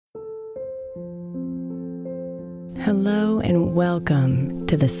Hello and welcome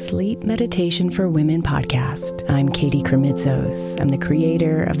to the Sleep Meditation for Women podcast. I'm Katie Kremitzos. I'm the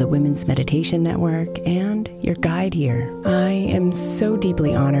creator of the Women's Meditation Network and your guide here. I am so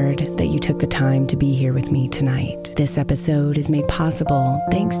deeply honored that you took the time to be here with me tonight. This episode is made possible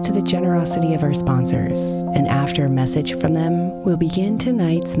thanks to the generosity of our sponsors. And after a message from them, we'll begin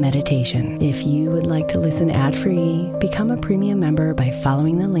tonight's meditation. If you would like to listen ad-free, become a premium member by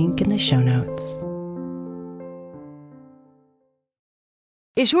following the link in the show notes.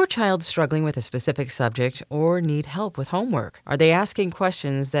 Is your child struggling with a specific subject or need help with homework? Are they asking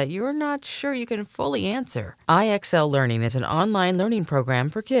questions that you're not sure you can fully answer? IXL Learning is an online learning program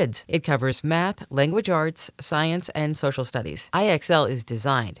for kids. It covers math, language arts, science, and social studies. IXL is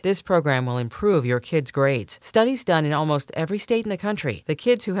designed. This program will improve your kids' grades. Studies done in almost every state in the country. The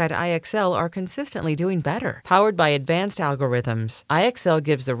kids who had IXL are consistently doing better. Powered by advanced algorithms, IXL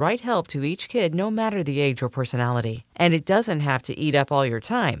gives the right help to each kid no matter the age or personality. And it doesn't have to eat up all your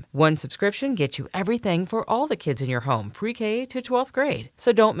time. One subscription gets you everything for all the kids in your home, pre-K to 12th grade.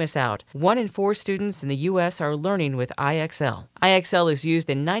 So don't miss out. 1 in 4 students in the U.S. are learning with IXL. IXL is used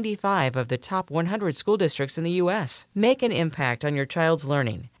in 95 of the top 100 school districts in the U.S. Make an impact on your child's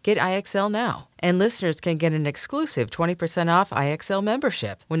learning. Get IXL now. And listeners can get an exclusive 20% off IXL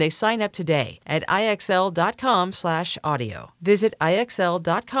membership when they sign up today at IXL.com/audio. Visit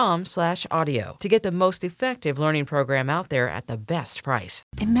IXL.com/audio to get the most effective learning program out there at the best price.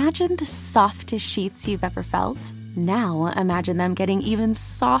 Imagine the softest sheets you've ever felt. Now imagine them getting even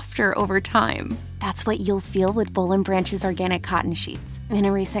softer over time. That's what you'll feel with Boll & Branch's organic cotton sheets. In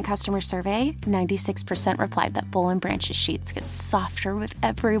a recent customer survey, 96% replied that Boll & Branch's sheets get softer with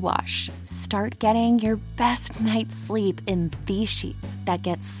every wash. Start getting your best night's sleep in these sheets that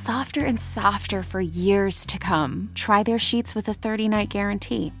get softer and softer for years to come. Try their sheets with a 30-night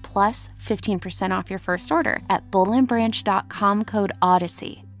guarantee, plus 15% off your first order at bollandbranch.com code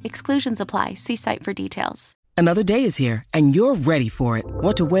Odyssey. Exclusions apply. See site for details. Another day is here, and you're ready for it.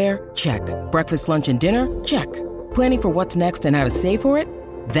 What to wear? Check. Breakfast, lunch, and dinner? Check. Planning for what's next and how to save for it?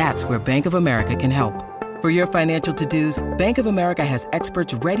 That's where Bank of America can help. For your financial to-dos, Bank of America has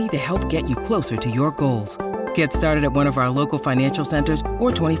experts ready to help get you closer to your goals. Get started at one of our local financial centers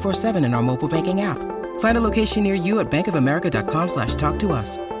or 24/7 in our mobile banking app. Find a location near you at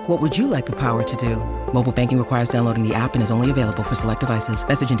bankofamerica.com/talktous. What would you like the power to do? Mobile banking requires downloading the app and is only available for select devices.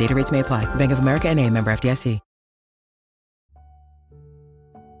 Message and data rates may apply. Bank of America N.A., member FDIC.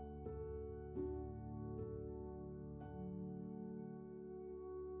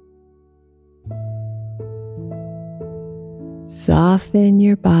 Soften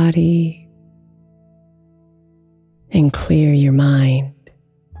your body and clear your mind.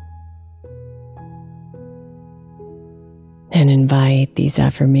 And invite these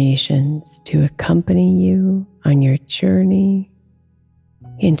affirmations to accompany you on your journey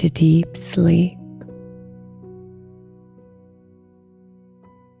into deep sleep.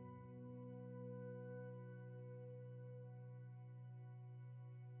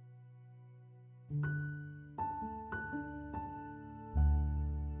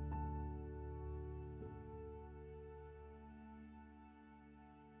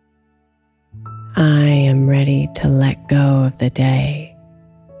 I am ready to let go of the day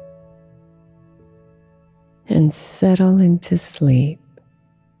and settle into sleep.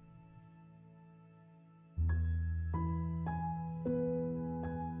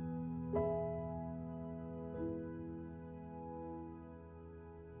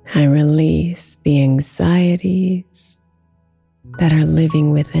 I release the anxieties that are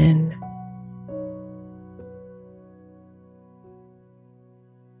living within.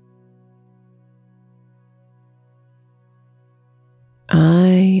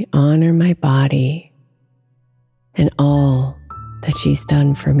 I honor my body and all that she's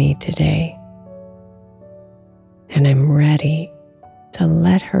done for me today, and I'm ready to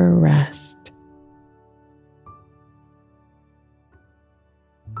let her rest.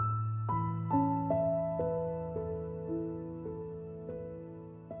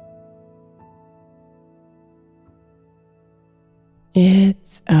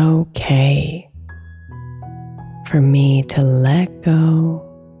 It's okay for me to let go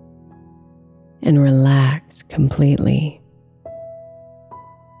and relax completely.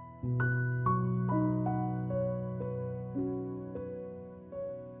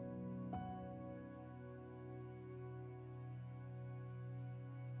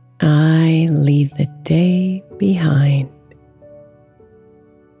 I leave the day behind.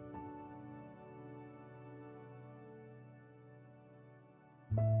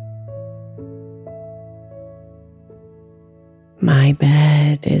 My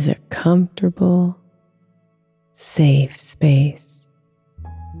bed is a comfortable, safe space.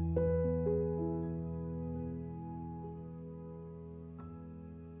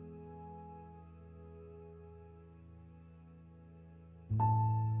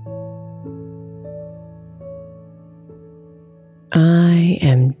 I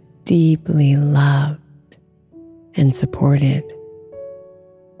am deeply loved and supported.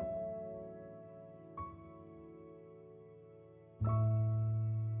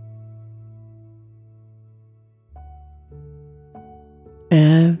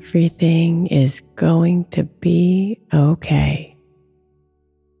 Everything is going to be okay.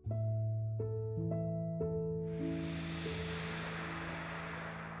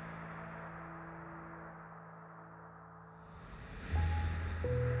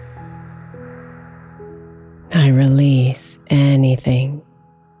 I release anything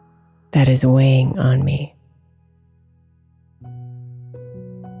that is weighing on me.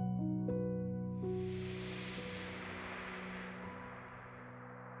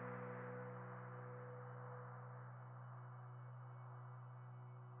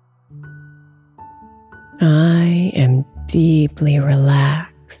 I am deeply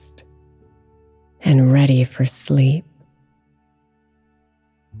relaxed and ready for sleep.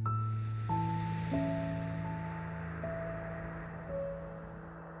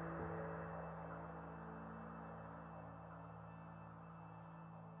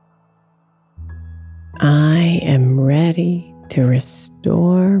 I am ready to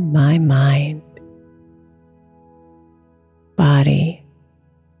restore my mind, body,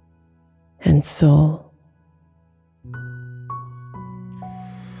 and soul.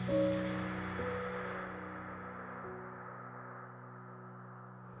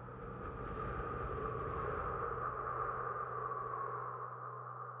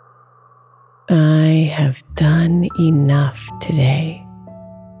 I have done enough today,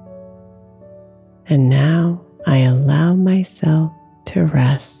 and now I allow myself to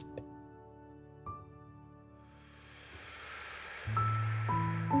rest.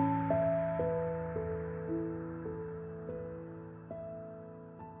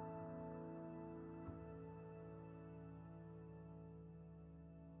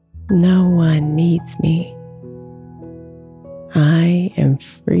 No one needs me. I am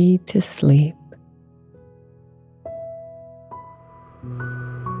free to sleep.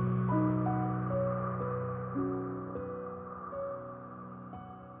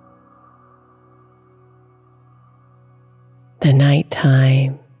 The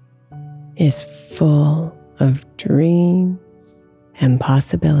nighttime is full of dreams and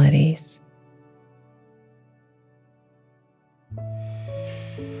possibilities.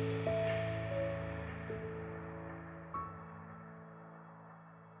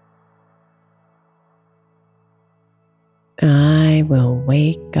 I will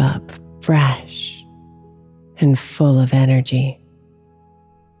wake up fresh and full of energy.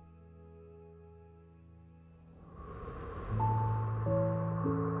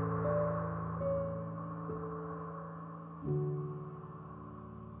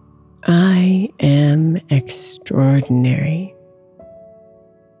 I am extraordinary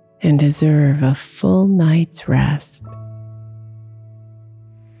and deserve a full night's rest.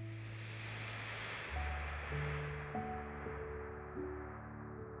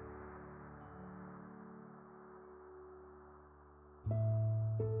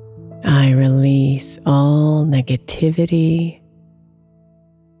 I release all negativity,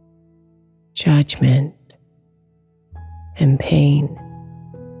 judgment, and pain.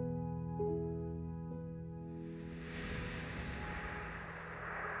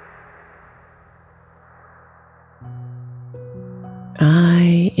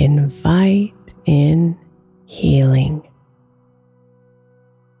 I invite in healing.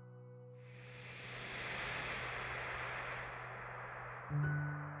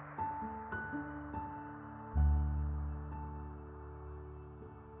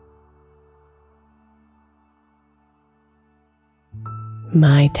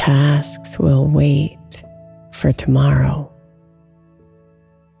 My tasks will wait for tomorrow.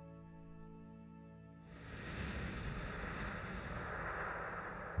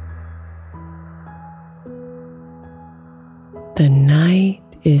 The night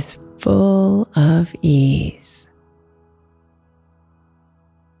is full of ease.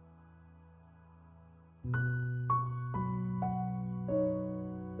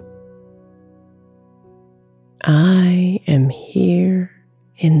 I am here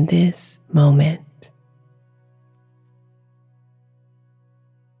in this moment.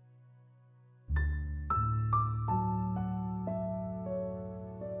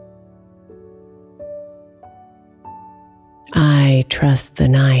 I trust the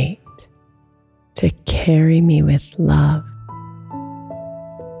night to carry me with love.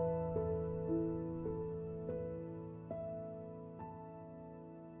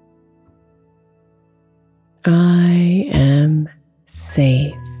 I am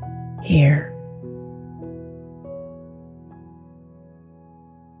safe here.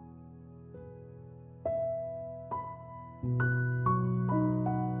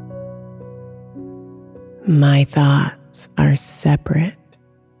 My thoughts are separate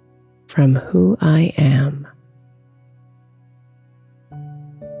from who I am.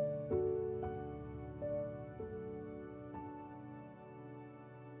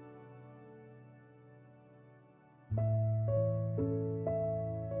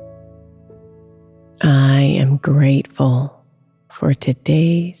 I am grateful for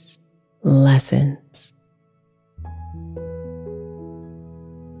today's lessons.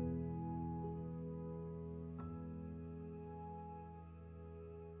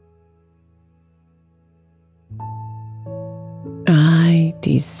 I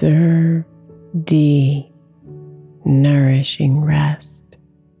deserve deep, nourishing rest.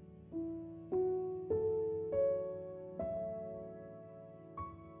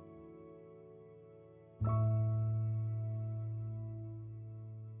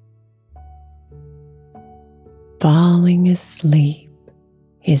 Falling asleep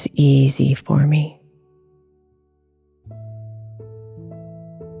is easy for me.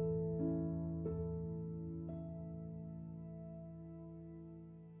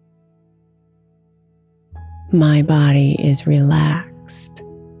 My body is relaxed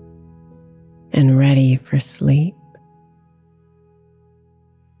and ready for sleep.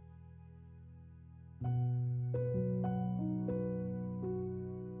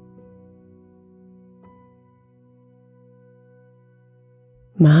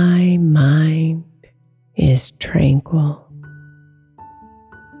 My mind is tranquil.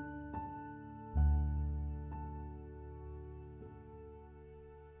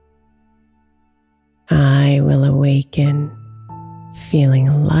 I will awaken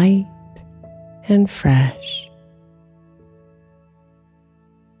feeling light and fresh.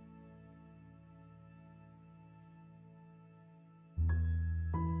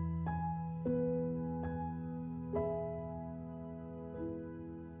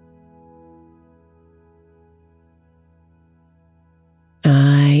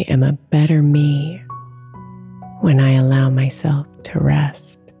 I am a better me when I allow myself to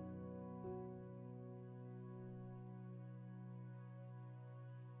rest.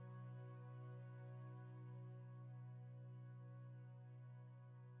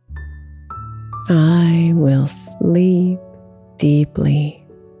 I will sleep deeply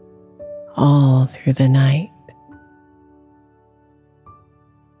all through the night.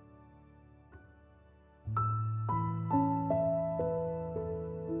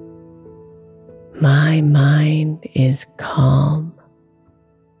 My mind is calm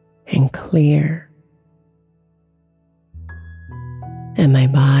and clear, and my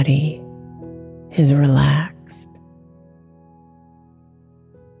body is relaxed.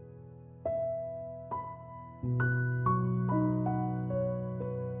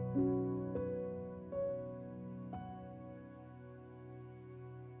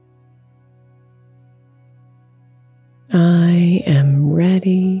 I am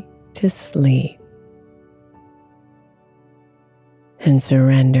ready to sleep and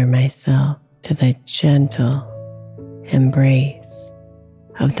surrender myself to the gentle embrace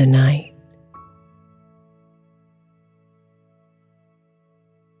of the night.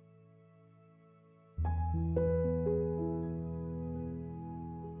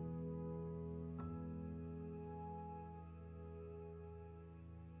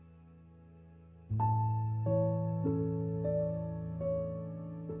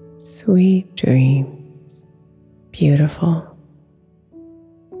 Sweet dreams, beautiful.